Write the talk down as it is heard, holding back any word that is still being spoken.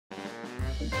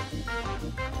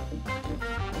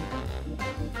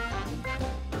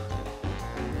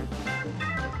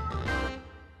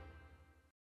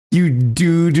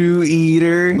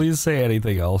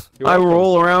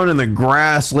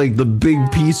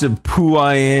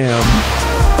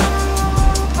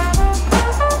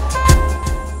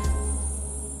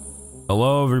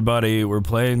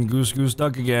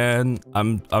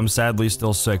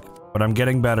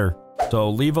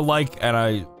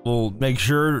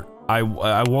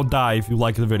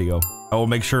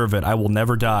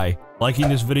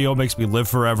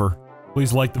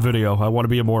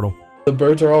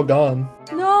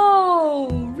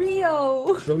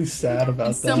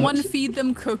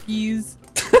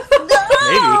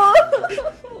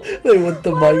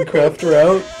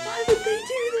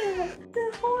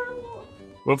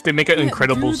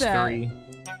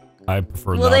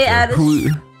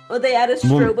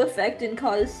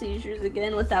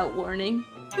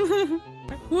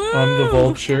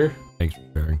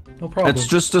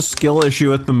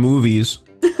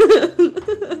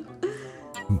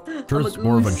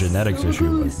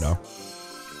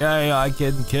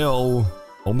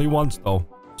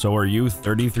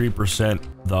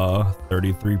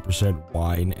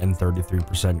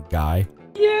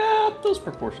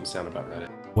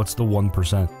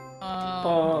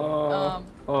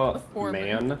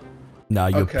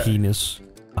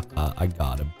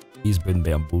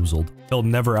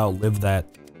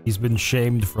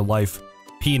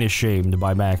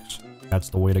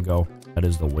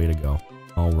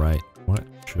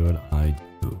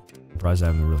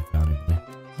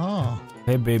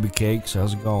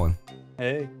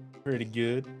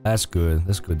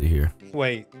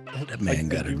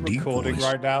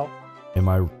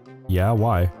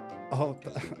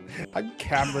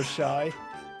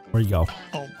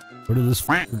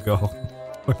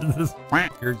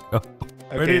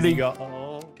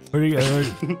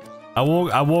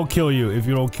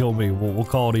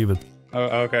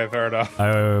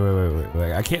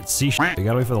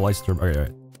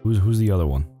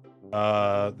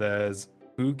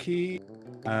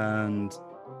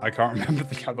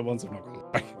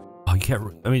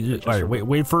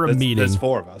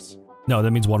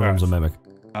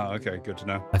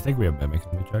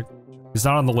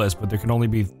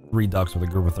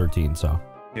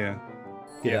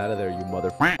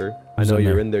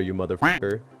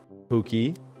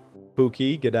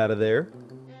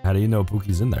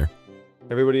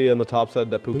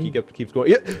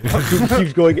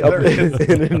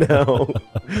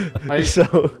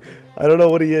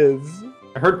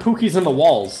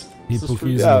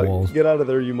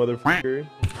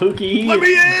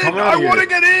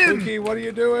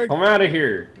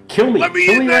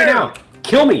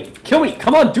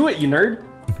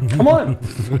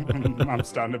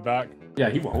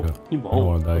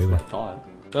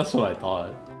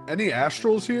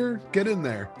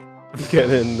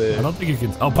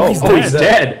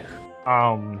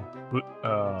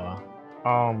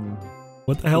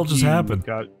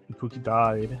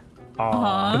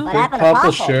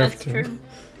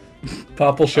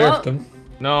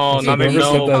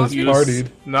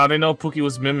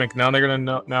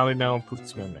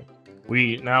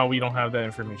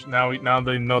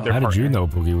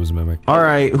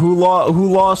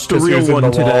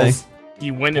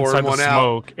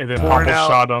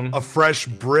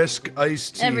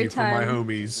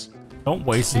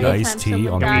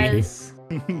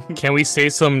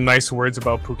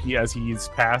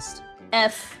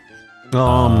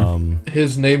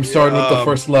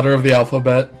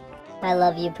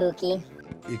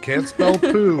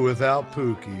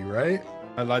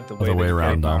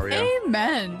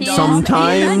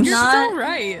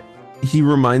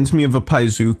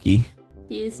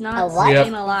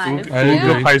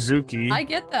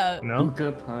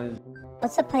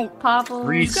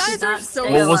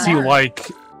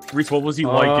Reese, what was he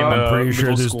like in I'm pretty sure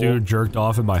middle this school? dude jerked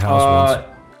off in my house once.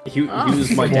 He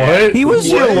was my dad. He was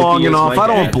here long He is enough. my I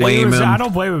don't dad. blame him. I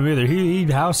don't blame him either. He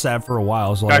house sat for a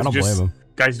while, so like, I don't blame him.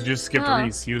 Guys, you just skipped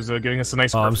Reese. He was giving us a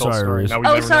nice I'm heartfelt sorry, story. Reese. Now we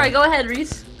Oh, never sorry. know. Go ahead,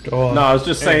 Reese. Go on. No, I was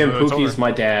just saying it's Pookie's over.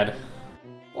 my dad.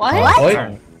 What?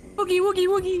 What? Woogie, woogie,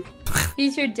 woogie.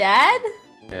 He's your dad?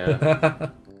 Yeah.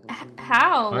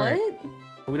 How? Alright.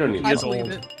 What? We don't need I this. believe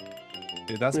it.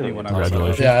 Dude, that's me when I was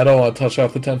Congratulations. Yeah, I don't want to touch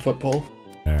off the 10-foot pole.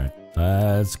 Alright,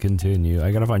 let's continue.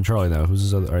 I gotta find Charlie now. Who's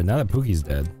his other? Alright, now that Pookie's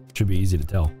dead, should be easy to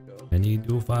tell. And you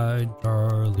do find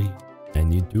Charlie.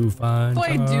 And you do find What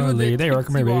do I do Charlie. that There you are, ticks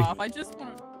come here, you baby. off? I just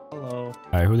want to... Hello.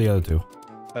 Alright, who are the other two?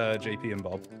 JP and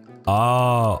Bob.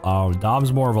 Oh,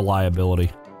 Dom's more of a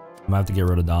liability. I'm gonna have to get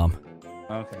rid of Dom.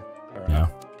 Okay. Alright. Yeah.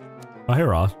 Oh, hey,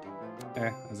 Ross.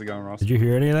 How's it going, Ross? Did you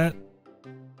hear any of that,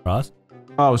 Ross?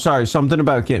 Oh, sorry. Something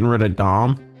about getting rid of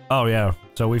Dom. Oh yeah.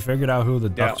 So we figured out who the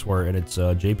ducks were, and it's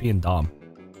JP and Dom.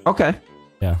 Okay.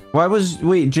 Yeah.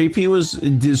 Wait, JP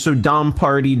was so Dom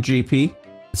partied JP?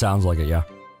 It sounds like it, yeah.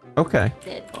 Okay.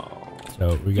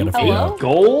 So we gotta Hello? figure out.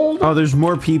 Gold? Oh, there's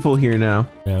more people here now.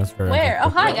 Yeah, that's fair. Where? Oh,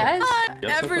 hi, guys.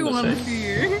 Everyone's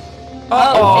here.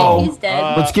 Oh, okay, he's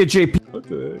dead. Let's get JP. What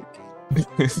the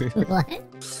What?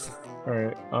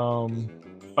 Alright,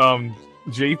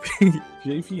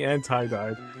 JP and Ty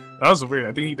died. That was weird.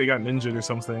 I think they got ninja'd or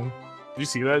something. Did you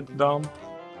see that, Dom?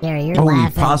 Jerry, you're Oh, you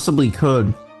laughing. possibly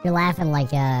could. You're laughing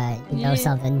like you know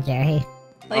something, Jerry.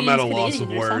 I'm at a loss of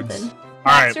words.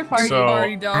 Alright, Master party. so...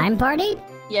 Party dog. I'm partied?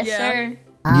 Yes, Yeah. sir.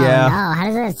 Oh Yeah. no, how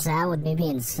does that sound with me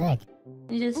being sick?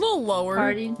 You A just little lower,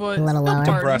 Party. but A little still lower.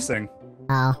 party. Depressing.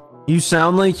 Oh. You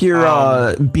sound like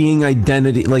you're being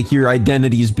identity, like your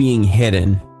identity's being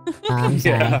hidden. Oh, I'm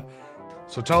sorry. Yeah.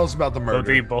 So tell us about the So murder.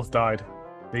 they both died.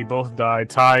 They both died.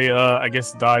 Ty, I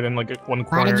guess, died in like one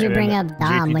corner. Why did you and bring then up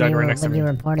Dom JP when died you, right next to when me. you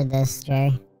reported this,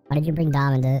 Jerry? Why did you bring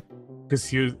Dom into it? Because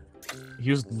he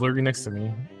was literally next to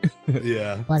me.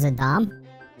 Yeah. Was it Dom?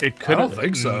 It I could. don't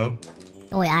think so.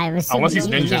 Oh, wait, I was Unless he's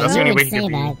ninja, that's the only way he could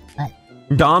be.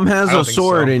 But Dom has I don't a think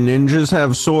sword, so. and ninjas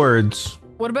have swords.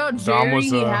 What about Dom Jerry? was,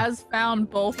 He has found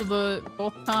both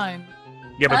times.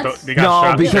 Yeah, but That's- they got No,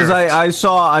 shot. because Sheriff.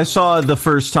 I saw the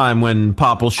first time when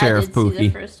Popple Sheriff I did see the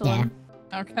Pookie. first yeah. one.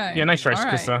 Okay. Yeah, nice try, All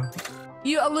right. Krista.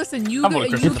 You listen. You I'm with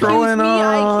you Krista. accuse Throwing, me.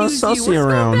 I accuse you. Sussy We're just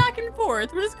around. going back and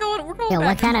forth. We're going Yeah, back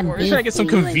what kind and of forth. beef trying to get some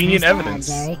do you and convenient Krista have, evidence.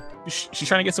 Jerry? She's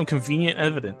trying to get some convenient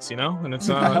evidence, you know, and it's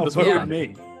That's that's what what it we're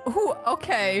me. Who?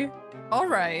 Okay. All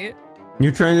right.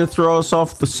 You're trying to throw us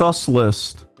off the sus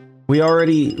list. We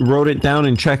already wrote it down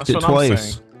and checked That's it what I'm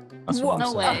twice. saying. That's what No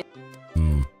I'm way.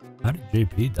 How did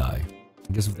JP die?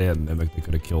 I guess if they had Mimic, they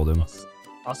could have killed him. saying.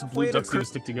 Also, blue ducks need to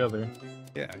stick together.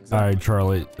 Yeah, exactly. All right,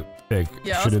 Charlie, pick.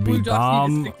 Yeah, should us it be blue ducks need to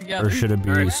Dom stick together. or should it be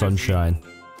Alright. Sunshine?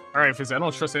 All right, Fizz, I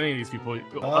don't trust any of these people.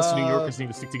 Us New Yorkers need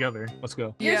to stick together. Let's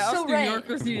go. You're Yeah, so us New right.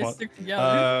 Yorkers need to What? stick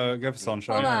together. Go for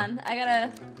Sunshine. Hold on. I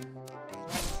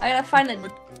gotta find a.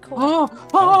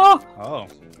 Oh.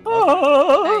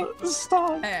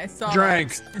 Stop. Hey, I saw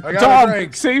Drank. that. I got a Dom,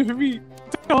 drink. save me.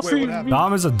 Dom, Wait, save what me. happened?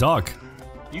 Dom is a duck.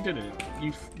 You did it.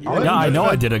 You Oh, Yeah, I know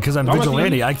I did it because I'm Dom,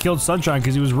 vigilante. I killed Sunshine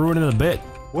because he was ruining the bit.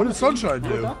 What did Sunshine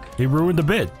do? He ruined the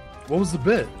bit. What was the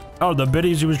bit? Oh, the bit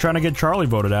is he was trying to get Charlie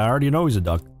voted out. I already know he's a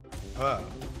duck.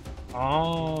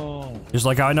 Oh. Just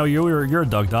like I know you're a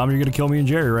duck, Dom. You're gonna kill me and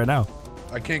Jerry right now.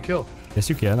 I can't kill. Yes,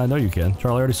 you can. I know you can.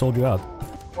 Charlie already sold you out.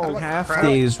 Oh, half Crap.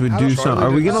 days would How do does something. Charlie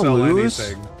Are we didn't gonna sell lose?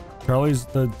 anything? Charlie's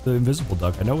the invisible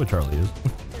duck. I know what Charlie is.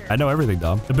 I know everything,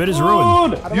 Dom. The bit is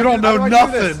ruined. You don't know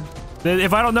nothing.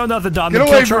 If I don't know nothing, Dom, Get then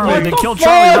away kill from Charlie. me. Then kill What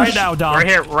Charlie the right fudge? now, Dom. Right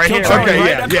here, right Kill here. Charlie Okay,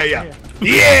 right yeah, now.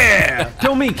 yeah.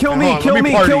 Kill me, kill Hold me, on, kill let me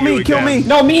me, party kill you me, kill again. me.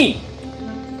 No, me.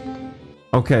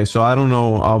 Okay, so I don't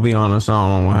know. I'll be honest. I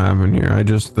don't know what happened here.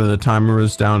 The timer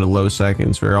was down to low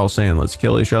seconds. We were all saying, let's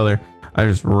kill each other. I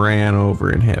just ran over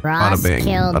and hit. Ross Bada bing,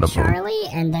 killed bada boom. Charlie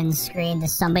and then screamed,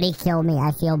 "Somebody kill me!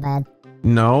 I feel bad."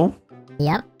 No.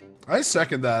 Yep. I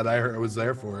second that. I was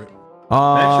there for it. You're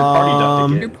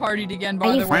Um, partied again, by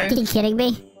Are you the way. fucking kidding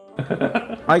me?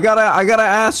 I gotta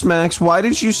ask, Max. Why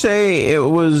did you say it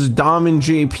was Dom and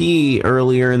JP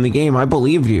earlier in the game? I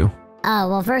believed you. Oh,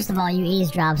 well, first of all, you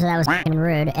eavesdropped, so that was fucking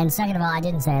rude. And second of all, I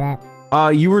didn't say that.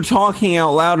 You were talking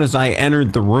out loud as I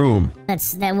entered the room.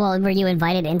 Well, were you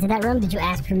invited into that room? Did you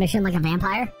ask permission like a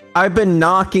vampire? I've been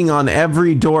knocking on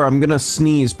every door. I'm gonna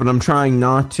sneeze, but I'm trying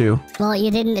not to. Well,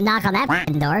 you didn't knock on that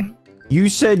fucking door. You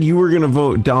said you were gonna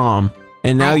vote Dom,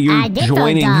 and now I you're did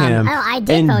joining vote Dom. him. Oh, I did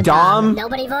and vote Dom, Dom.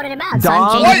 Nobody voted him out, so Dom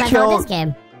I'm changing my vote killed- this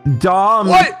game. Dom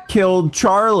What? killed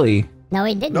Charlie. No,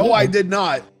 he didn't. No, I did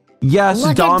not. Yes,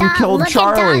 Look Dom at killed look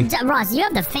Charlie. At Dom. Ross, you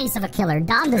have the face of a killer.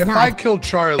 Dom does If not. I killed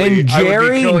Charlie, And I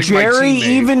would be killing Jerry my teammate.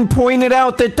 even pointed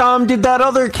out that Dom did that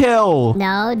other kill.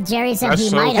 No, Jerry said That's he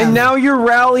so might have. And now you're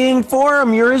rallying for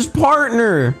him. You're his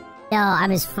partner. No, I'm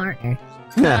his partner.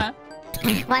 Yeah.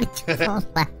 Why did you vote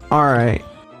left? All right.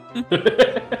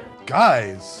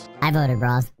 Guys. I voted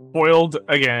Ross. Foiled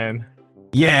again.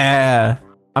 Yeah.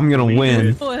 I'm gonna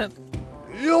win. Flip.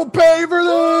 You'll pay for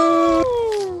this.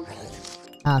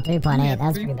 Oh, 3.8.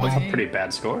 That's pretty That's bad. a pretty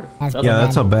bad score. That's pretty Yeah,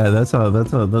 that's bad. a bad. That's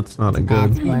not a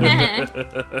Bad good.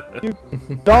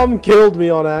 score. Dom killed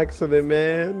me on accident,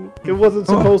 man. It wasn't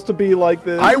supposed to be like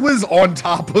this. I was on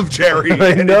top of Jerry I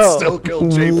and know. it still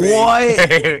killed JP.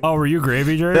 What? Oh, were you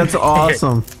Gravy, Jerry? That's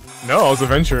awesome. No, I was a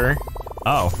venturer.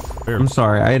 Oh, I'm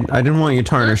sorry. I didn't want you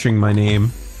tarnishing my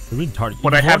name.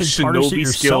 But I have shinobi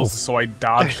skills, so I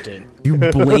dodged it. You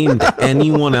blamed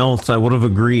anyone else, I would have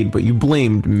agreed, but you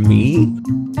blamed me?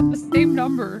 At the same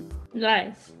number.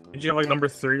 Nice. Did you have like number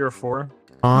 3 or 4?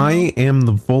 I am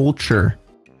the vulture.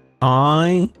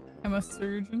 I I'm a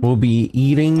surgeon. will be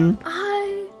eating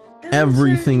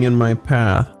everything in my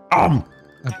path. I've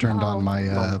turned on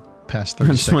my past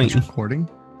 30 seconds recording.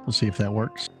 We'll see if that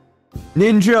works.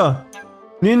 Ninja!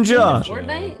 Ninja!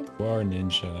 Fortnite? You are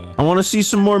ninja. I want to see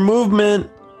some more movement.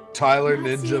 Tyler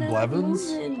Ninja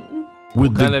Blevins?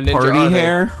 With the party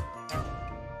hair.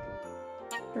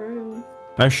 True.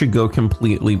 I should go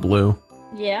completely blue.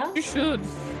 Yeah? You should.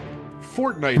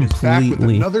 Fortnite is back with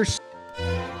another...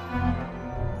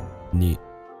 Neat.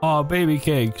 Oh, baby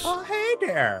cakes. Oh, hey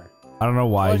there. I don't know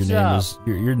why What's your name up? is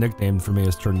your nickname for me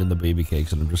has turned into baby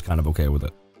cakes, and I'm just kind of okay with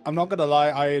it. I'm not gonna lie,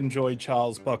 I enjoyed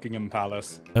Charles Buckingham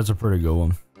Palace. That's a pretty good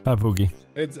one. Hi, Pookie.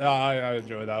 It's I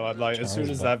enjoy that one. Like as soon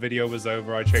as that video was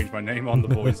over, I changed my name on the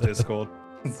boys' Discord.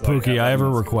 So, Pookie, yeah, I have a that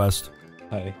was- request.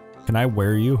 Hi. Can I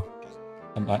wear you?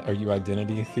 Are you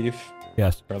identity thief?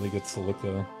 Yes. Charlie gets to look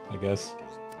though, I guess.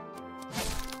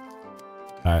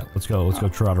 All right, let's go. Let's go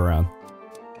trot around.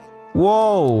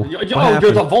 Whoa! Yo,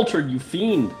 you're the vulture, you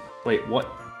fiend. Wait,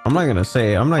 what? I'm not gonna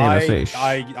say. I'm not gonna say.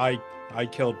 I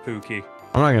killed Pookie.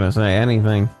 I'm not gonna say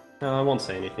anything. No, I won't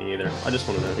say anything either. I just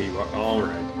want to know who you are. All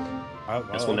right.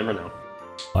 Guess we'll never know.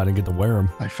 I didn't get to wear him.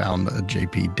 I found a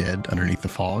JP dead underneath the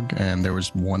fog, and there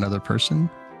was one other person.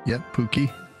 Yep,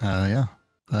 Pookie. Yeah.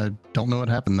 I don't know what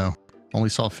happened though. Only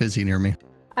saw Fizzy near me.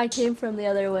 I came from the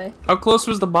other way. How close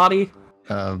was the body?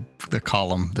 The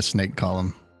column, the snake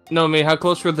column. No, I mean, how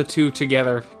close were the two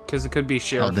together? Because it could be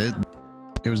Sheriff.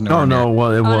 It was No, no,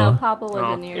 well, it was. No, Papa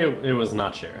wasn't near. It was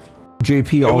not Sheriff.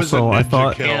 JP also, I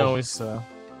thought.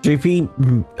 JP,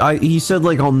 he said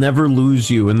like I'll never lose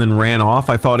you, and then ran off.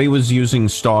 I thought he was using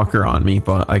stalker on me,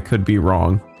 but I could be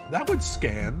wrong. That would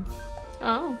scan.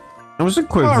 Oh. That was a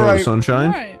quick All vote, right. Sunshine.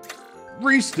 Alright.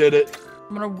 Reese did it.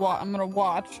 I'm gonna watch. I'm gonna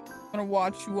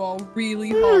watch you all really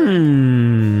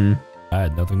hard. I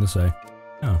had nothing to say.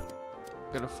 Oh.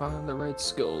 Gotta find the right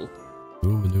skull.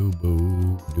 Boo doo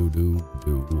boo doo doo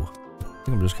doo. I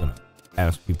think I'm just gonna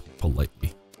ask people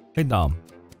politely. Hey Dom.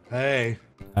 Hey.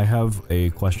 I have a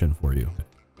question for you,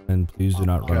 and please do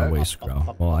not run away,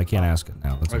 Scrow. Well, I can't ask it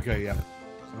now. That's Okay, yeah.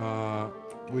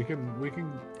 We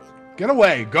can get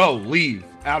away. Go. Leave.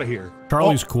 Out of here.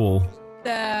 Charlie's cool.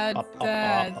 Sad,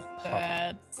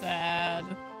 sad.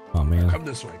 Oh man. Come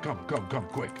this way. Come,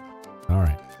 quick. All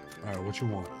right. All right, what you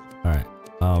want? All right.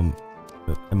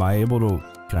 Am I able to?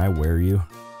 Can I wear you?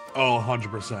 Oh,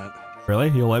 100%. Really?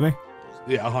 You'll let me?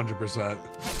 Yeah, 100%.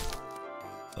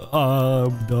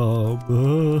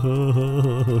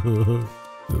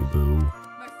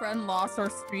 My friend lost our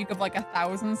streak of like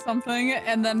 1,000 something,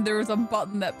 and then there was a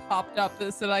button that popped up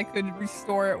that said I could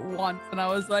restore it once, and I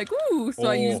was like, ooh, so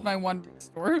I used my one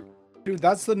restore. Dude,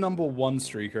 that's the #1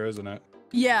 streaker, isn't it?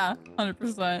 Yeah,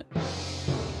 100%.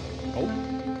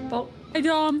 Oh. Hey,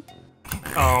 Dom.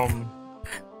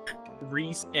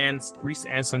 Reese and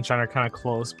Sunshine are kind of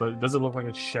close, but it doesn't look like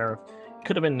a Sheriff. It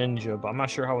could have been Ninja, but I'm not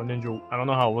sure how a Ninja. I don't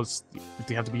know how it was. If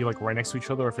they have to be like right next to each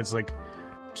other, or if it's like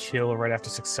kill right after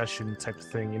succession type of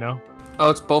thing, you know? Oh,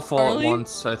 it's both all Charlie? at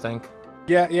once, I think.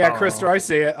 Yeah, Krista, I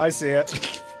see it. I see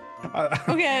it.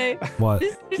 Okay. What?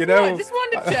 Just just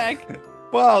wanted to check.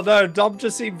 Well, no, Dom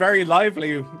just seemed very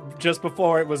lively just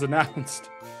before it was announced.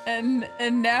 And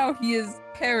now he is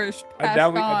perished. And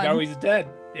now he's dead.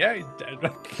 Yeah, he's dead.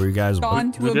 Were you guys?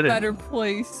 Gone to a better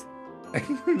place.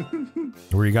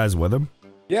 Were you guys with him?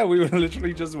 Yeah, we were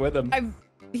literally just with him.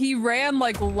 He ran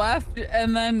like left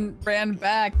and then ran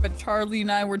back, but Charlie and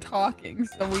I were talking,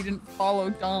 so we didn't follow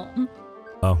Dom.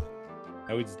 Oh.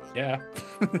 No, he's yeah.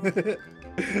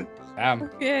 Damn.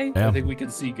 Okay. I think we can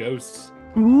see ghosts.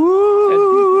 All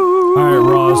right,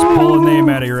 Ross, pull a name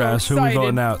out of your ass. Who we excited.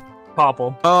 voting out?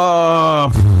 Popple.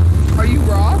 Are you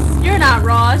Ross? You're not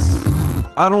Ross.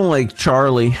 I don't like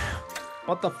Charlie.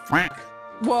 What the fuck?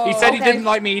 Whoa. He said he didn't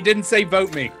like me. He didn't say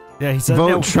vote me. Yeah, he said Vote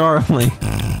no. Charlie.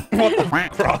 What the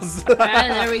fuck, Ross? Alright,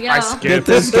 there we go. Get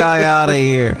this guy out of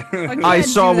here. I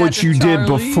saw what you did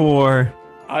before.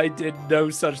 I did no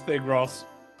such thing, Ross.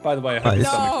 By the way, I hope your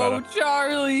stomach's No, better.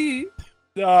 Charlie.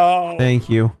 No. Thank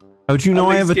you. How'd you know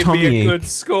At I have a least give me tummy a ache? good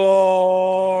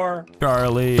score.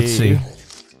 Charlie. Let's see.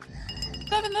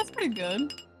 7, that's pretty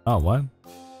good. Oh, what?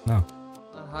 No.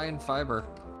 High in fiber.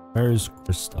 Where's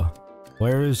Krista?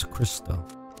 Where is Krista?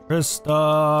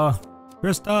 Krista!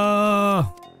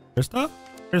 Krista! Krista?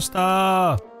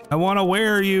 Krista! I want to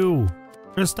wear you!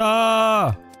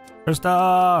 Krista!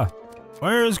 Krista!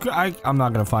 Where is I'm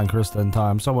not gonna find Krista in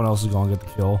time. Someone else is gonna get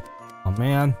the kill. Oh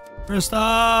man.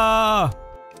 Krista!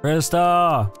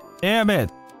 Krista! Damn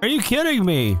it! Are you kidding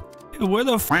me? Dude, where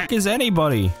the fuck is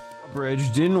anybody?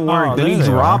 Bridge didn't work. Then there he they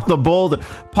dropped the boulder.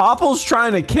 Popple's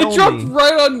trying to kill It dropped me.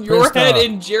 right on your Krista. head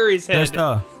and Jerry's head.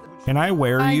 Krista, can I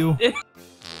wear you?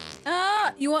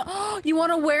 You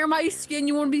want to wear my skin?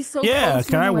 You want to be so Yeah, close?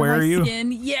 can I wear my you?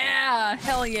 Skin? Yeah,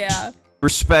 hell yeah.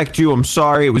 Respect you. I'm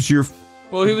sorry. It was your.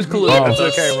 Well, he was colluding. It's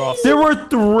okay, Ross. There were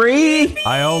 3.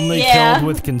 I only Yeah. killed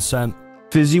with consent.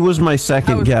 Fizzy was my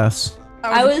second guess.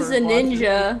 I was a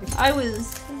ninja. I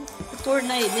was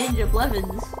Fortnite Ninja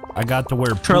Blevins. I got to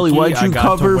wear Charlie, Pookie, why'd I you got to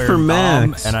cover wear for Dom,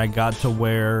 Max? And I got to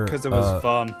wear... Because it was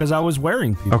fun. Because I was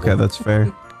wearing people. Okay, that's fair.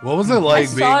 What was it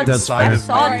like being inside I of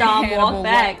saw me? Dom walk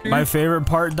back. My favorite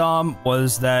part, Dom,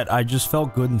 was that I just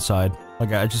felt good inside.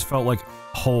 Like, I just felt like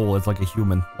whole. It's like a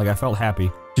human. Like, I felt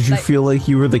happy. Did you feel like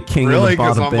you were the king Really? of the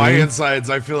Because bada on my bing? insides,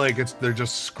 I feel like they're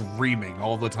just screaming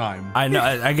all the time. I know.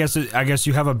 I guess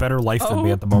you have a better life than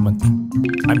me at the moment.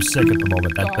 I'm sick at the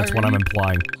moment. That's what I'm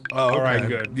implying. Oh, okay. All right,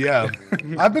 good. Yeah,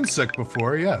 I've been sick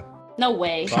before. Yeah. No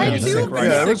way. Yeah,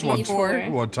 there was one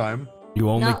before. time. You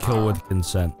only Nuh-uh. kill with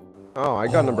consent. Oh, I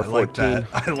got number 14. I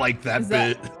like that. I like that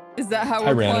bit. Is that how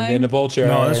I we're ran him playing? into vulture.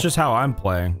 No, that's just how I'm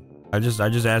playing. I just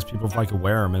asked people if I could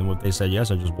wear them, and when they said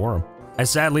yes, I just wore them. I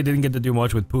sadly didn't get to do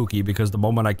much with Pookie because the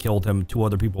moment I killed him, 2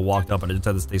 other people walked up and I just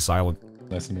had to stay silent.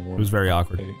 Lesson It was very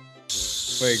awkward. Wait,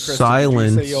 Chris,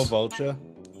 Silence. did you say yo vulture?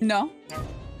 No.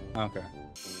 Okay.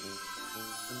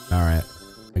 All right,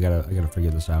 I gotta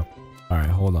figure this out. All right,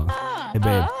 hold on. Hey,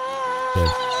 babe.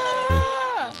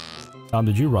 Tom,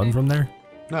 did you run from there?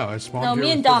 No, I spawned No, here me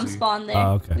with and Dom Fizzy. spawned there.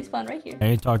 Oh, okay. We spawned right here. I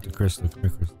need to talk to Krista. Come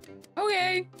here, Krista.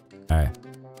 Okay. All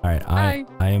right. Hi.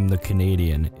 I am the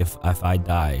Canadian. If I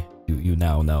die, you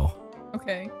now know.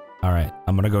 Okay. All right,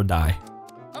 I'm gonna go die.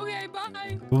 Okay,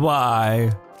 bye.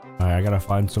 Bye. All right, I gotta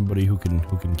find somebody who can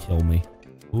kill me.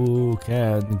 Who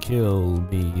can kill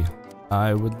me?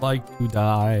 I would like to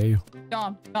die.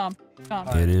 Dom.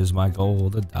 It is my goal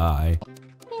to die.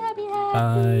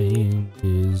 Dying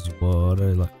is what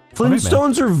I like.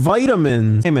 Flintstones are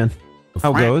vitamins. Hey, man.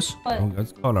 How goes?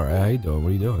 It's going all right. How you doing? What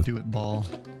are you doing? Do it, ball.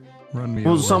 Run me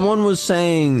Well, over. someone was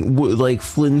saying like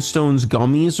Flintstones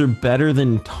gummies are better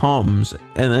than Tums,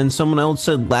 and then someone else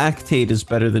said lactate is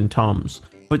better than Tums.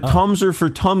 But Tums are for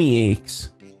tummy aches.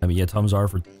 I mean, yeah, Tums are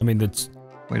for. I mean, that's.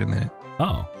 Wait a minute.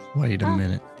 Oh. Wait a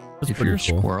minute. That's If you're a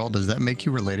pretty cool. squirrel, does that make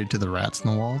you related to the rats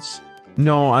in the walls?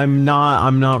 No, I'm not.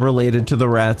 I'm not related to the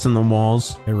rats in the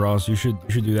walls. Hey Ross, you should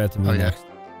do that to me next.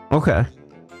 Okay.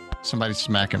 Somebody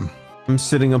smack him. I'm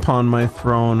sitting upon my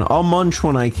throne. I'll munch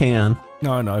when I can.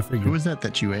 No, I figured. Who was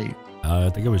that you ate? I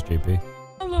think it was JP.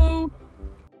 Hello.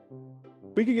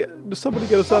 We could get. Does somebody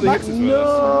get us out Max of is here? with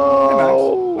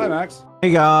No. Hi, Max.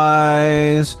 Hey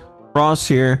guys, Ross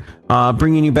here,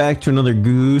 bringing you back to another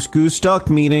Goose Goose Duck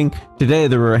meeting. Today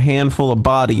there were a handful of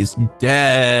bodies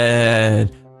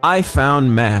dead. I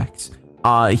found Max.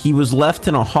 He was left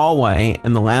in a hallway,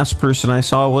 and the last person I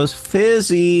saw was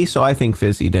Fizzy, so I think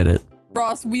Fizzy did it.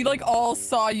 Ross, we like all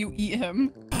saw you eat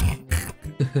him.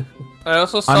 I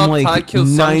also saw I'm Ty like kill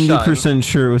Sunshine. 90%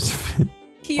 sure it was Fizzy.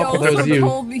 He that also was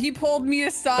you. pulled me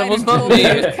aside That was and not told me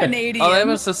he me. was Canadian. Oh, that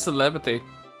was a celebrity.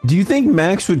 Do you think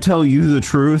Max would tell you the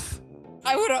truth?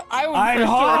 I would I for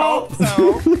hope sure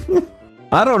hope so.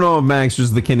 I don't know if Max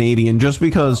was the Canadian, just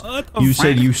because you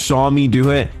said you saw me do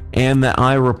it and that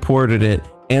I reported it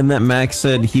and that Max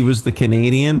said he was the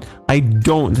Canadian. I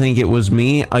don't think it was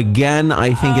me. Again,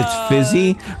 I think it's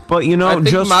Fizzy, but you know, think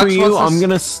just Max for you,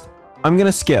 wants I'm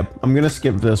gonna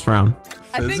skip this round.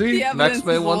 I think Fizzy? the evidence Max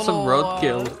may is want a some little,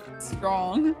 roadkill.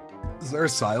 Strong. Is there a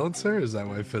silencer? Is that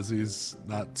why Fizzy's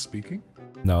not speaking?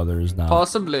 No, there is not.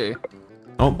 Possibly.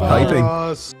 Oh, typing.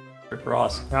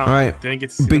 Ross. All right, Didn't get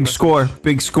to see the big message. score,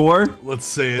 big score. Let's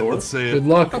say it. Let's say it. Good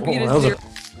luck. Hope you get that a was a zero.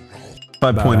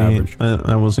 5.8.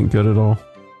 That wasn't good at all.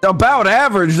 About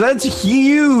average. That's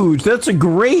huge. That's a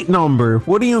great number.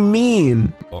 What do you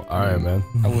mean? Oh, all right, man.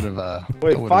 I would have.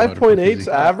 Wait, 5.8's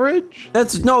average?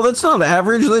 That's not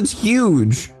average. That's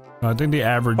huge. I think the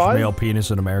average male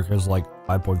penis in America is like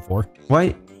 5.4.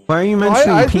 Why are you mentioning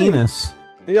I think- penis?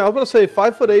 Yeah, I was gonna say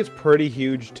 5'8's pretty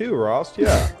huge too, Ross.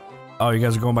 Yeah. Oh, you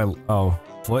guys are going by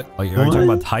foot? Like, are you talking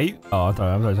about height? Oh, I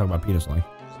thought talking about penis length.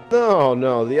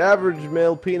 No. The average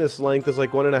male penis length is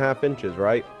like 1.5 inches,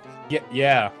 right?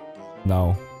 Yeah.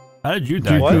 No. How did you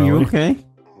die? Are you okay?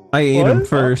 I ate him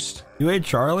first. You ate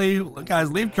Charlie? Look,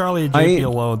 guys, leave Charlie and I JP ate-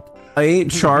 alone. I ate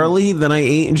Charlie, then I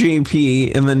ate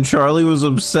JP, and then Charlie was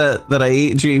upset that I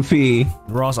ate JP.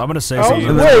 Ross, I'm gonna say Oh, something.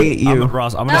 And then I ate you.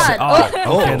 Ross, I'm gonna say.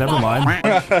 Oh, okay, never mind.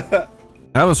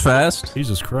 That was fast.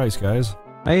 Jesus Christ, guys.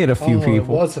 I ate a few It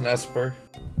people. was an Esper.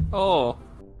 Oh.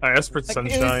 I asked for Like, it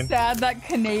sunshine. was sad that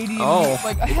Canadian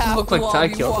like it half looked like while Ty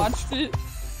we killed him. watched it.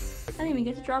 I didn't even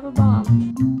get to drop a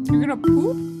bomb. You're gonna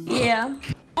poop? Yeah.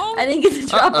 I didn't get to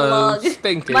drop a log.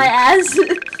 Stinky. My ass,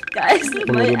 guys,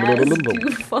 my ass is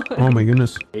too fun. Oh my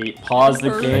goodness. Hey, pause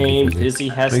the game. Fizzy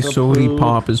has My to sody poop.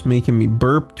 pop is making me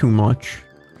burp too much.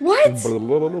 What?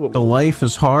 The life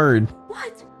is hard.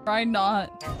 What? Try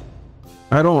not.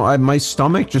 My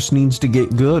stomach just needs to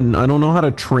get good, and I don't know how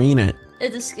to train it.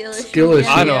 It's a skill issue. Skill issue.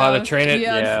 I know how to train it.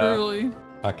 Yeah, truly.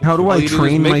 How do All I you do is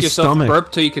train make my yourself stomach?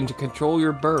 burp till you can control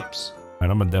your burps.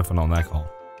 Alright, I'm gonna deafen on that call.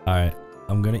 Alright,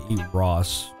 I'm gonna eat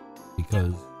Ross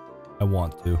because I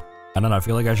want to. And then I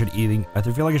feel like I should eat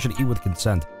with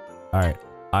consent. Alright,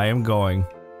 I am going.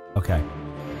 Okay.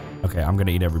 Okay, I'm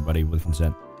gonna eat everybody with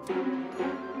consent.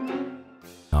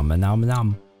 Nom nom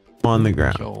nom. On the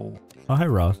ground. Oh, hi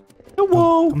Ross.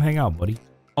 Hello. Come hang out, buddy.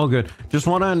 All good. Just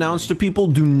want to announce to people,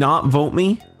 do not vote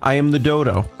me. I am the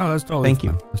dodo. Oh, that's totally Thank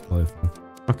fine. you. That's totally fine.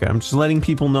 Okay, I'm just letting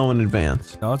people know in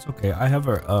advance. No, it's okay. I have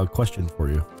a question for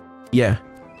you. Yeah.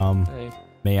 Hey.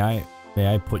 May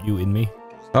I put you in me?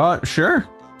 Sure.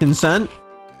 Consent.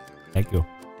 Thank you.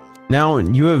 Now,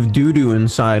 you have doo-doo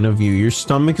inside of you. Your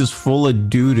stomach is full of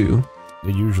doo-doo.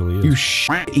 It usually is. You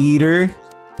shit eater.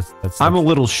 I'm a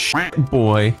little shit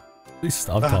boy. Please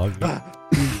stop talking.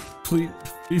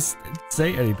 Please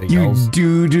say anything You else.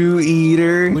 doo-doo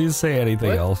eater. Please say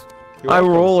anything else. I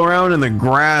roll around in the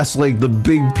grass like the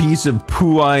big piece of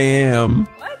poo I am.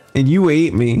 And you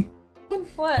ate me.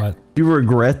 What? You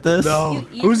regret this? No.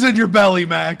 Who's in your belly,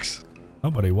 Max?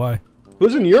 Nobody. Why?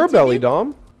 Who's in your belly,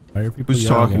 Dom? Why are people Who's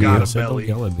yelling talking at me? to I said, belly.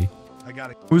 don't yell at me. I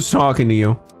got it. Who's talking to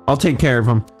you? I'll take care of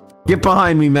him. Get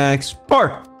behind me, Max.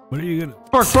 Bark! What are you gonna?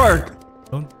 Bark, bark!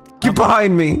 Don't. Get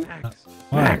behind me!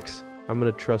 Max, I'm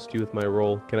gonna trust you with my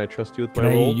role. Can I trust you with Can my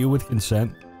I role? eat you with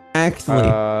consent? Actually,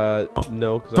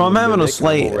 no. 'Cause so I'm the having a mimic and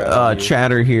slight we'll rat you.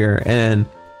 chatter here, and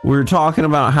we're talking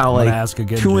about how I'm gonna like ask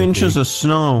again, 2 JP, inches of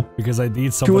snow. because I need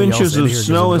 2 somebody else inches in of here 'cause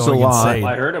snow I'm is a going lot. insane.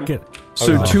 I heard him.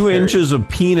 So Oh, 2 okay. inches of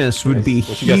penis would be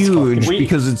What you guys talking- huge We-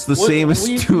 because it's the what- same as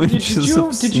we- 2 did inches you,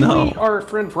 of Did you snow. eat our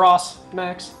friend Ross,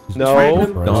 Max? No,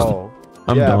 Random? no.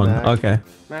 I'm Yeah, done. Max. Okay.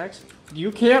 Max,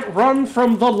 you can't run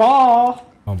from the law.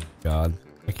 Oh my god,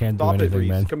 I can't do Stop it, anything, Reese.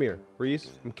 man. Come here, Reese.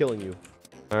 I'm killing you.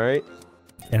 All right.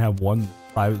 Can't have one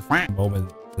private moment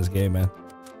in this game, man.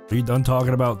 Are you done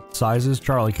talking about sizes,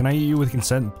 Charlie? Can I eat you with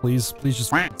consent, please? Please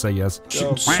just say yes.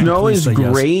 Snow Please is say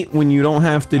yes. great when you don't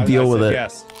have to deal with it.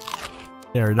 Yes.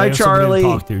 There, Hi, I have somebody Charlie. to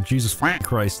talk to. Jesus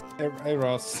Christ. Hey,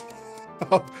 Ross.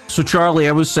 So Charlie,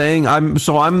 I was saying I'm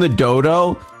the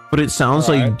dodo, but it sounds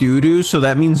like Alright. doo-doo, so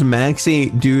that means Max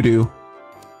ate doo-doo.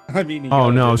 I mean, Oh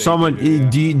no, someone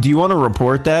do you want to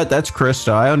report that? That's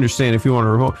Krista. I understand if you want to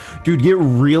report. Dude, get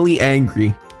really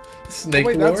angry. Snake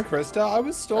Wait, war. that's Krista. I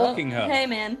was stalking her. Hey,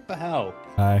 man. What the hell?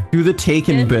 Hi. Do the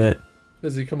taken bit.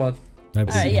 Fizzy, come on.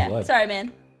 Alright, yeah. Sorry,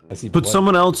 man. Put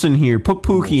someone else in here. Put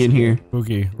Pookie in here.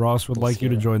 Pookie, Ross would like you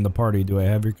to join the party. Do I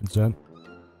have your consent?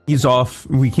 He's off.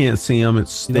 We can't see him. It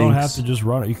stinks. You don't have to just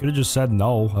run it. You could have just said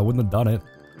no. I wouldn't have done it.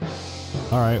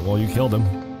 Alright, well, you killed him.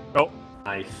 Oh.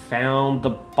 I found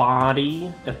the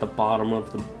body at the bottom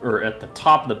of the, or at the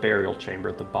top of the burial chamber,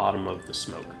 at the bottom of the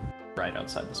smoke, right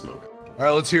outside the smoke. All right,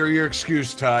 let's hear your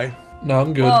excuse, Ty. No,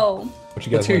 I'm good. Whoa. What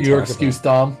you Let's guys hear wanna your talk excuse,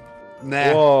 about? Dom.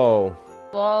 Nah. Whoa.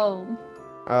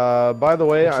 Whoa. By the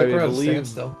way, Looks like we're at a believe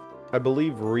standstill. I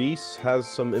believe Reese has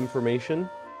some information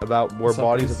about where What's up,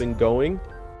 bodies Reese? have been going.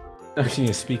 You need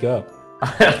to speak up.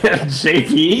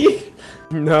 JP?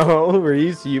 No,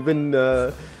 Reese, you've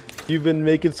been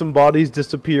making some bodies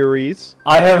disappear, Reese.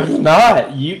 I have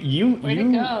not. Way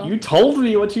to go. You told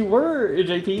me what you were,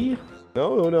 JP.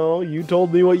 No, you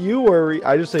told me what you were.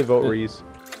 I just say vote Reese.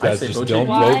 I Guys, say just vote don't JP.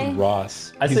 Why? vote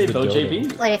Ross. I He's say the vote dodo.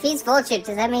 JP. Wait, if he's vultured,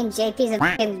 does that mean JP's a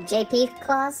fucking JP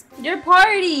clause? You're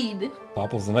partied.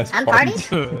 Popple's the next I'm party.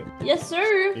 partied? Yes,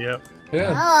 sir. Yep.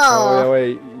 Yeah. Oh, Oh.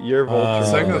 wait, you're vulture.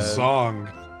 Sing my a bad. song.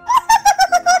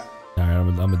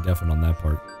 Alright, I'm a deafen on that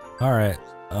part. Alright,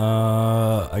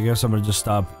 I guess I'm gonna just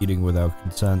stop eating without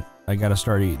consent. I gotta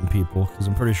start eating people, because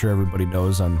I'm pretty sure everybody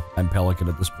knows I'm Pelican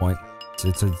at this point.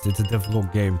 It's a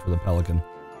difficult game for the Pelican,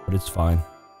 but it's fine.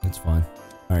 It's fine.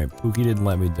 Alright, Pookie didn't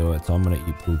let me do it, so I'm gonna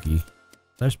eat Pookie.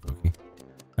 There's Pookie.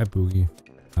 Hi, Pookie.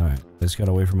 Alright, just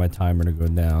gotta wait for my timer to go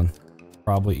down.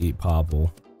 Probably eat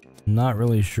Popple. Not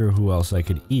really sure who else I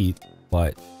could eat,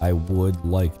 but I would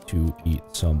like to eat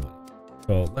somebody.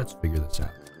 So let's figure this out.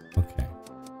 Okay.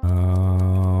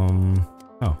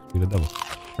 Oh, speed of double.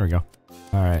 There we go.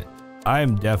 Alright. I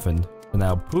am deafened, so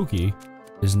now Pookie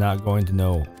is not going to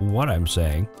know what I'm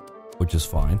saying, which is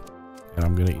fine. And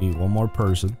I'm gonna eat one more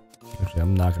person. Actually,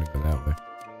 I'm not gonna go that way.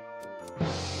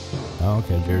 Oh,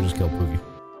 okay, Jerry just killed Pookie.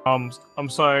 I'm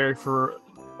sorry for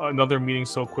another meeting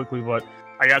so quickly, but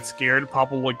I got scared.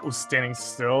 Papa like was standing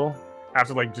still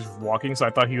after like just walking, so I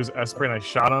thought he was espering. I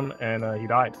shot him, and he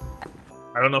died.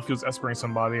 I don't know if he was espering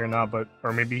somebody or not,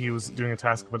 or maybe he was doing a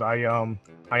task. But I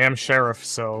am sheriff,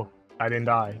 so I didn't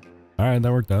die. All right,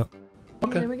 that worked out.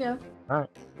 Okay. There we go. All right,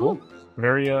 cool.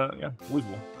 Very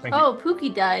believable. Thank you. Oh,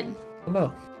 Pookie died. Oh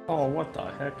no. Oh, what the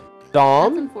heck?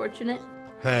 Dom? That's unfortunate.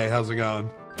 Hey, how's it going?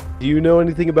 Do you know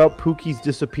anything about Pookie's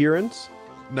disappearance?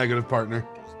 Negative, partner.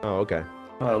 Oh, okay.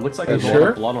 It looks like there's a lot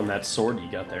of blood on that sword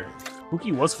you got there.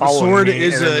 Pookie was The following sword me,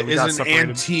 is and then we got an separated.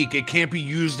 antique. It can't be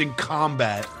used in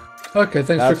combat. Okay,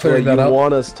 thanks That's for clearing what that you up.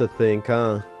 want us to think,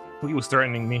 huh? Pookie was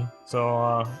threatening me, so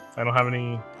I don't have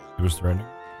any. He was threatening.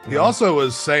 He also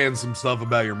was saying some stuff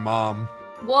about your mom.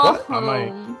 Whoa.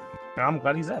 I'm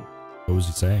glad he's dead. What was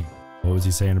he saying? What was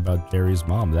he saying about Jerry's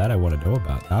mom? That I want to know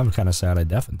about. Now I'm kind of sad I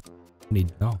deafened. I need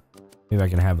to know. Maybe I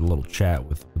can have a little chat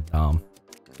with Dom.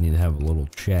 I need to have a little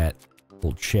chat. A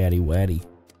little chatty watty.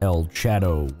 El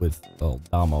Chato with El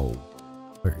Domo.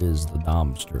 Where is the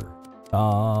Domster?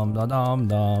 Dom.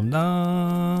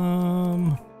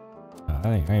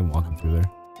 I ain't walking through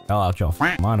there. Hell out y'all.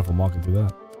 Mind if I'm walking through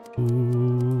that.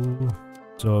 Ooh.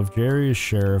 So if Jerry is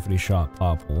sheriff and he shot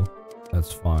Popple,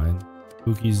 that's fine.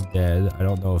 Pookie's dead. I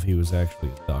don't know if he was actually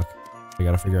a duck. I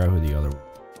gotta figure out who the other was.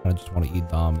 I just want to eat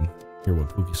Dom and hear what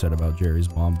Pookie said about Jerry's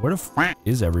mom. Where the f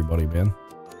is everybody, man?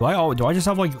 Do I just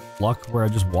have like luck where I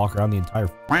just walk around the entire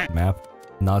map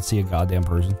and not see a goddamn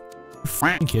person?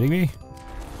 Are you kidding me?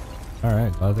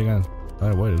 Alright, glad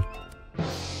I waited.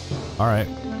 Alright,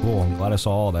 cool. I'm glad I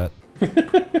saw all that.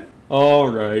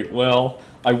 Alright, well,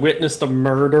 I witnessed a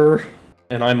murder,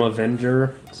 and I'm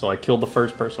Avenger, so I killed the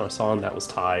first person I saw, and that was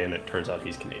Ty, and it turns out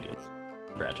he's Canadian.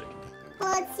 Tragic.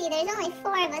 Well, let's see, there's only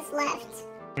 4 of us left.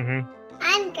 Mm-hmm.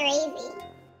 I'm Gravy.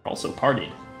 Also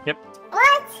partied. Yep.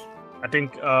 What? I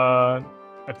think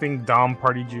Dom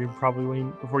partied you probably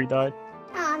before he died.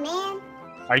 Oh man.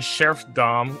 I sheriffed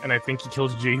Dom, and I think he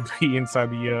killed JP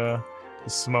inside the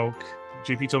smoke.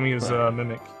 JP told me he was a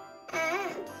mimic.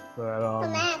 But Well,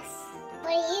 Max,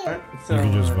 what are you? You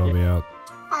can just vote me out.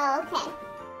 Oh, okay.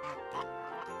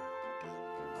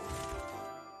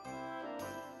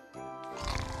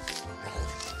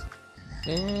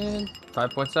 And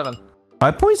 5.7.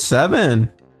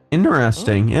 5.7.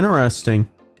 Interesting. Interesting.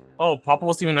 Oh, Popple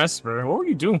wasn't even Esper. What were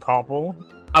you doing, Popple?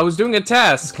 I was doing a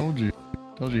task. Told you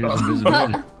he was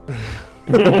invisibility.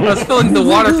 I was filling the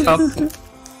water cup.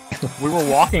 We were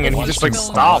walking and he just like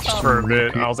stopped for a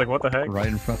bit. And I was like, what the heck? Right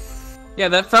in front. Yeah,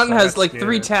 that fountain So has like scared.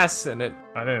 3 tasks in it.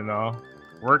 I didn't know.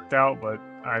 Worked out, but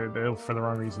I did it for the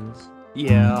wrong reasons.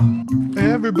 Yeah.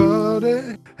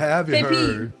 Everybody, have you JP.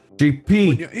 heard?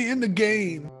 JP, You're in the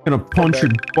game. gonna punch your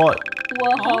butt.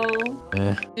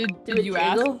 Whoa. Did you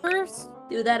ask first?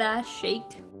 Do that ass shake.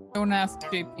 Don't ask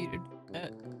JP to do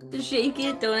that. To shake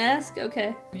it, don't ask?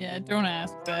 Okay. Yeah, don't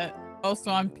ask that.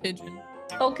 Also, I'm pigeon.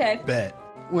 Okay. Bet.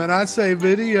 When I say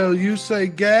video, you say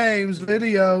games.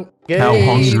 Video. How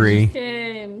hungry.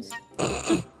 James.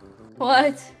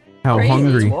 What? How Crazy.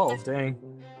 hungry. 12, dang.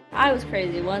 I was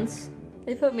crazy once.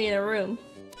 They put me in a room.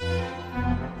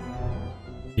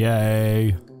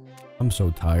 Yay. I'm so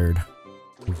tired.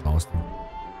 Exhausted.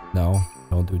 No,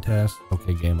 don't do tasks.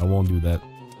 Okay, game. I won't do that.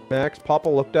 Max, Papa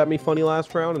looked at me funny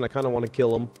last round, and I kind of want to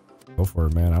kill him. Go for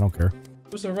it, man. I don't care.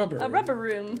 Who's a rubber? A rubber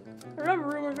room. A rubber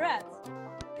room with rats.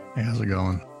 Hey, how's it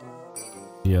going?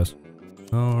 Yes.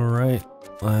 All right.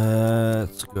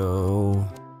 Let's go.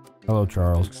 Hello,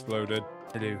 Charles. Exploded.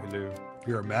 Hello, hello.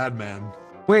 You're a madman.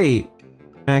 Wait,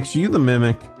 Max, you the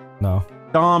mimic? No.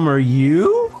 Dom, are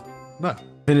you? No.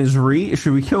 Then is Reese?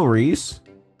 Should we kill Reese?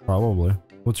 Probably.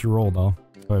 What's your role, though?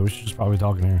 Wait, we should just probably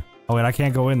talk in here. Oh, wait, I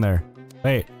can't go in there.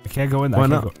 Wait, I can't go in there. Why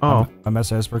not? Oh. I'm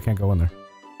Esper, can't go in there.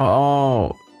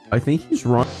 Oh, I think he's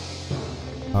run.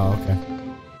 Oh, okay.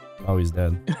 Oh, he's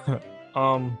dead.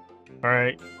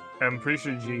 Alright. I'm pretty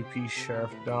sure JP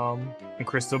sheriff Dom, and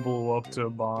Krista blew up to a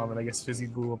bomb, and I guess Fizzy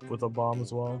blew up with a bomb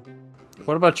as well.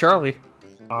 What about Charlie?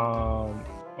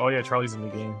 Oh yeah, Charlie's in the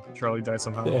game. Charlie died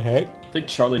somehow. The heck? I think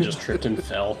Charlie just tripped and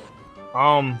fell.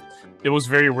 It was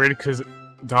very weird because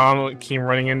Dom came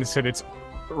running in and said it's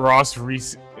Ross,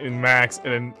 Reese, and Max,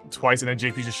 and then twice, and then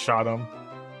JP just shot him.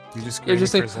 He just You're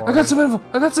just screamed like, for his I got some info.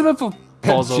 I got some info.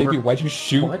 Falls over. JP, why'd you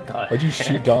shoot? What the Why'd you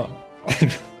shoot Dom?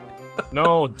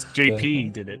 No,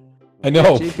 JP did it. I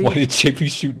know. JP? Why did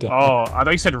JP shoot Dom? Oh, I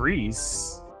thought you said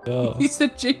Reese. Oh. He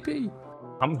said JP.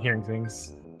 I'm hearing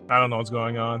things. I don't know what's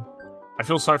going on. I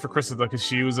feel sorry for Krista though, because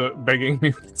she was begging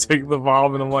me to take the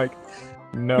bomb, and I'm like,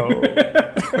 no.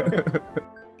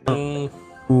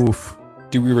 Oof.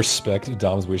 Do we respect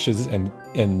Dom's wishes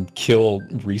and kill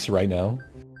Reese right now?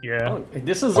 Yeah. Oh,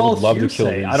 this is I would all love to kill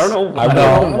hearsay. Reese. I don't know. I I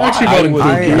don't know why.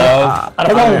 I I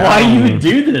don't know why you would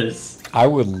do this. I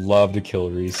would love to kill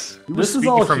Reese. He was This is speaking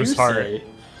all from his heart. hearsay.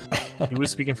 He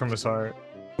was speaking from his heart.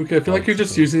 Okay, I feel like you're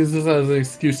just using this as an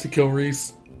excuse to kill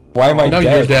Reese. Why am I No,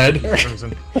 dead? you're dead.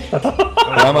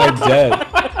 Why am I dead?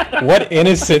 What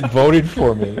innocent voted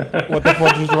for me? What the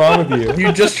fuck is wrong with you?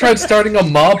 You just tried starting a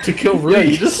mob to kill Reese. Yeah,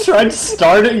 you just tried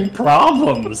starting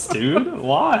problems, dude.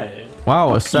 Why?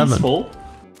 Wow, a 7. Peaceful.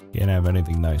 Can't have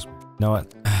anything nice. You know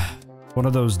what? One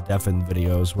of those deafen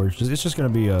videos where it's just gonna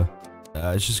be a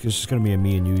it's just gonna be a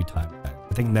me and you time.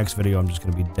 I think next video I'm just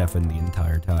gonna be deafened the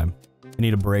entire time. I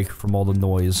need a break from all the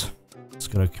noise. It's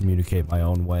gonna communicate my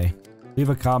own way. Leave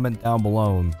a comment down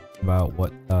below about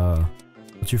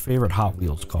what's your favorite Hot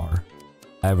Wheels car.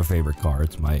 I have a favorite car.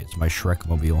 It's my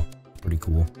𝗧𝗵𝘂𝗍𝗂. It's pretty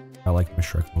cool. I like my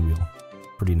𝗧𝗵𝘂𝗍𝗂.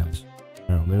 Pretty nice.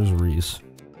 Oh, there's Reese.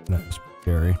 Nice.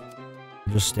 Jerry.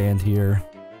 Just stand here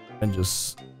and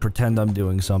just pretend I'm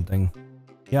doing something.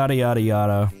 Yada yada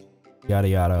yada. Yada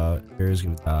yada. Jerry's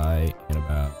gonna die in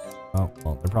about... Oh,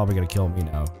 well, they're probably gonna kill me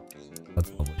now.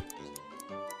 That's lovely.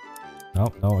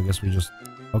 Oh, no, I guess we just...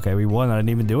 Okay, we won. I didn't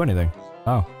even do anything.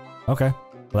 Oh, okay.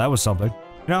 Well, that was something.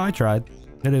 You know, I tried.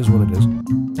 It is what it is.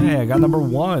 Hey, I got number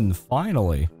 1,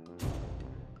 finally.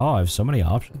 Oh, I have so many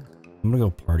options. I'm gonna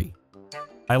go party.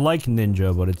 I like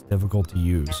Ninja, but it's difficult to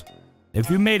use.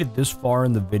 If you made it this far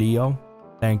in the video,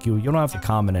 thank you. You don't have to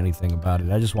comment anything about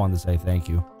it. I just wanted to say thank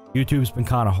you. YouTube's been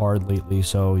kind of hard lately,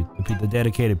 so the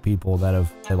dedicated people that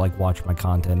like watch my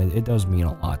content, it does mean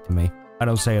a lot to me. I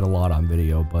don't say it a lot on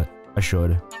video, but I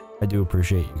should. I do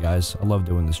appreciate you guys. I love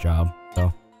doing this job.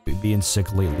 So being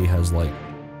sick lately has like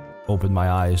opened my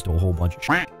eyes to a whole bunch of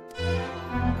shit.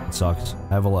 It sucks.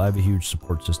 I have a huge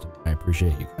support system. I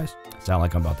appreciate you guys. It sounds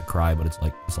like I'm about to cry, but it's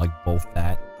like both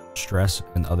that stress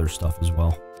and other stuff as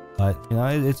well. But you know,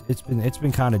 it's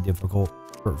been kind of difficult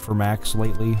for Max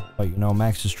lately. But you know,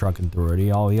 Max is trucking through it.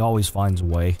 He always finds a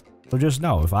way. So just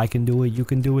know, if I can do it, you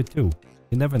can do it too.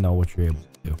 You never know what you're able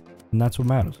to do, and that's what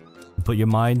matters. You put your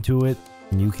mind to it,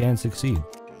 and you can succeed.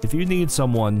 If you need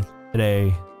someone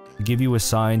today to give you a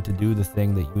sign to do the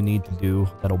thing that you need to do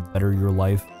that'll better your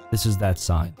life, this is that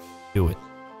sign. Do it.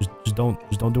 Just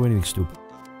don't do anything stupid.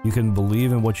 You can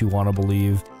believe in what you want to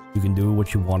believe. You can do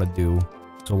what you want to do.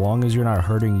 So long as you're not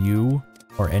hurting you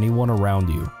or anyone around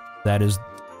you, that is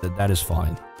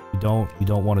fine. You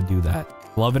don't want to do that.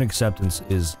 Love and acceptance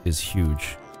is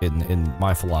huge in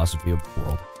my philosophy of the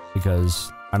world,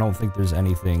 because I don't think there's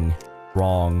anything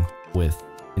wrong with,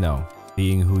 you know,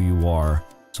 being who you are,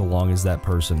 so long as that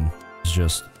person is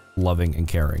just loving and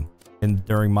caring. And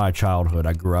during my childhood,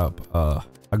 I grew up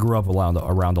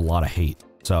around a lot of hate.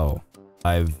 So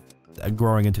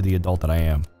growing into the adult that I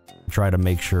am, I try to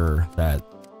make sure that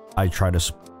I try to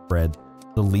spread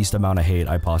the least amount of hate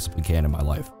I possibly can in my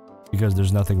life, because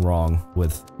there's nothing wrong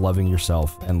with loving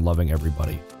yourself and loving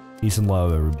everybody. Peace and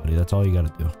love, everybody. That's all you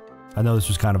gotta do. I know this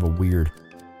was kind of a weird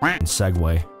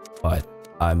segue, but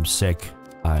I'm sick.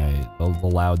 The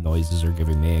loud noises are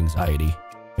giving me anxiety.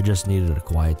 I just needed a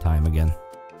quiet time again.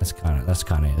 That's kind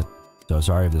of it. So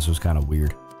sorry if this was kind of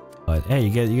weird, but hey, you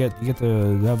get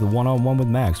to have the one-on-one with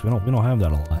Max. We don't have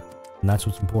that a lot, and that's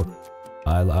what's important.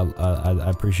 I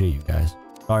appreciate you guys.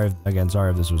 Sorry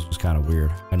if this was just kind of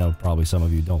weird. I know probably some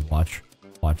of you don't watch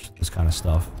this kind of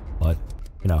stuff, but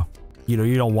you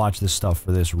don't watch this stuff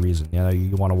for this reason. You know,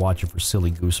 you want to watch it for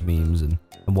silly goose memes and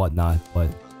whatnot. But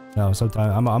you know,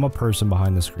 sometimes I'm a person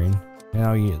behind the screen. You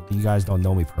know, you guys don't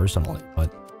know me personally,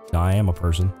 but you know, I am a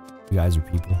person. You guys are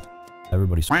people.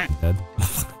 Everybody's dead.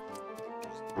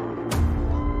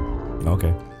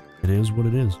 Okay, it is what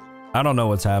it is. I don't know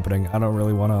what's happening. I don't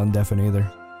really want to undeafen either.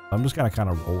 I'm just gonna kind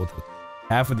of roll with it.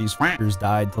 Half of these fuckers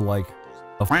died to like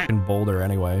a fucking boulder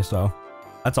anyway, so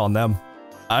that's on them.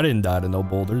 I didn't die to no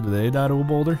boulder. Did they die to a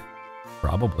boulder?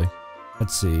 Probably.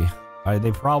 Let's see.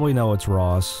 They probably know it's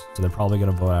Ross, so they're probably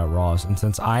gonna vote out Ross. And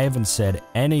since I haven't said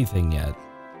anything yet,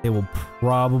 they will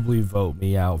probably vote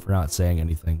me out for not saying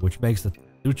anything, which makes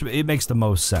the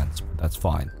most sense. But that's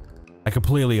fine. I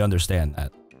completely understand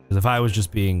that. Because if I was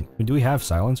just being... Do we have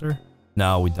silencer?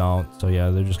 No, we don't. So yeah,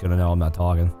 they're just gonna know I'm not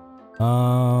talking.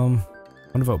 I'm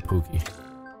gonna vote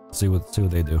𝗶𝗂𝗍𝗄𝗏. See what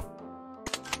they do.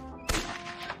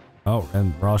 Oh,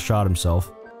 and Ross shot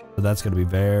himself. So that's gonna be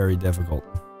very difficult.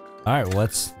 Alright, well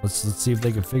let's see if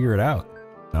they can figure it out.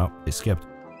 No, they skipped.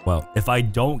 Well, if I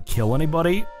don't kill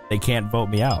anybody, they can't vote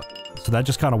me out. So that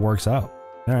just kind of works out.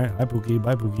 Alright, hi 𝗶𝗂𝗍,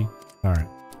 bye 𝗶𝗂𝗍. Alright,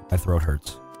 my throat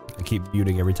hurts. I keep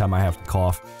muting every time I have to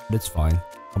cough, but it's fine.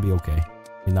 I'll be okay.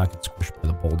 You're not get squished by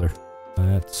the boulder.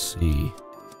 Let's see.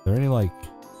 there any, like...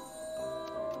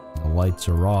 The lights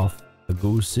are off. The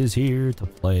goose is here to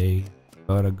play.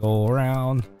 Gonna go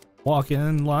around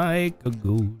walking like a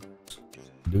goose.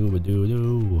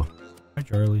 Doo-ba-doo-doo. Hi,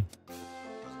 Charlie.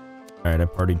 Alright, I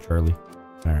partied Charlie.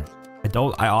 Alright.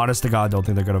 I honest to God don't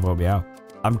think they're gonna vote me out.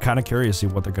 I'm kind of curious to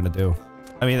see what they're gonna do.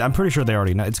 I mean, I'm pretty sure they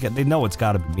already know. They know it's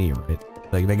gotta be me, right?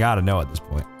 Like, they gotta know at this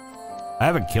point. I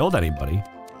haven't killed anybody,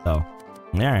 so.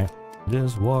 Alright.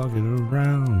 Just walking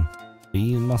around,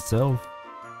 being myself.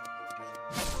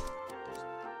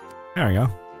 There we go.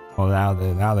 Well, now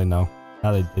they know.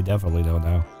 Now they definitely don't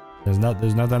know. There's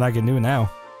nothing I can do now.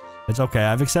 It's okay.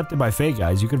 I've accepted my fate,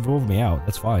 guys. You can vote me out.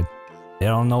 That's fine. They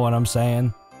don't know what I'm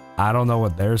saying. I don't know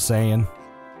what they're saying.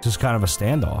 It's just kind of a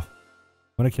standoff.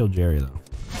 I'm gonna kill Jerry though.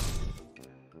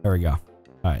 There we go. All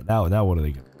right. Now what are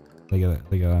they gonna?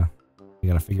 They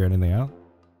gonna figure anything out?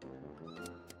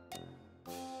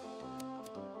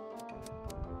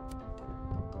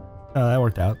 Oh, that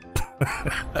worked out.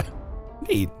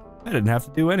 Neat. I didn't have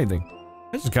to do anything.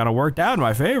 This just kind of worked out in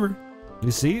my favor.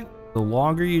 You see, the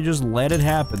longer you just let it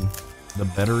happen, the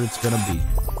better it's gonna be.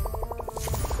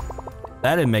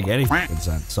 That didn't make any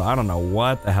sense, so I don't know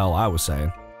what the hell I was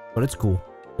saying. But it's cool.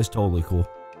 It's totally cool.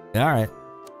 Alright.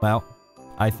 Well,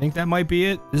 I think that might be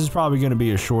it. This is probably gonna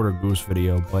be a shorter Goose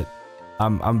video, but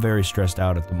I'm very stressed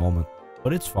out at the moment.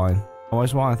 But it's fine. I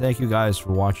always want to thank you guys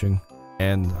for watching.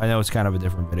 And I know it's kind of a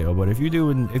different video, but if you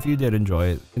did enjoy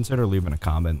it, consider leaving a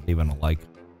comment, leaving a like.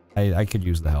 I could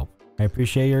use the help. I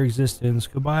appreciate your existence.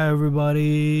 Goodbye,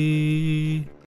 everybody.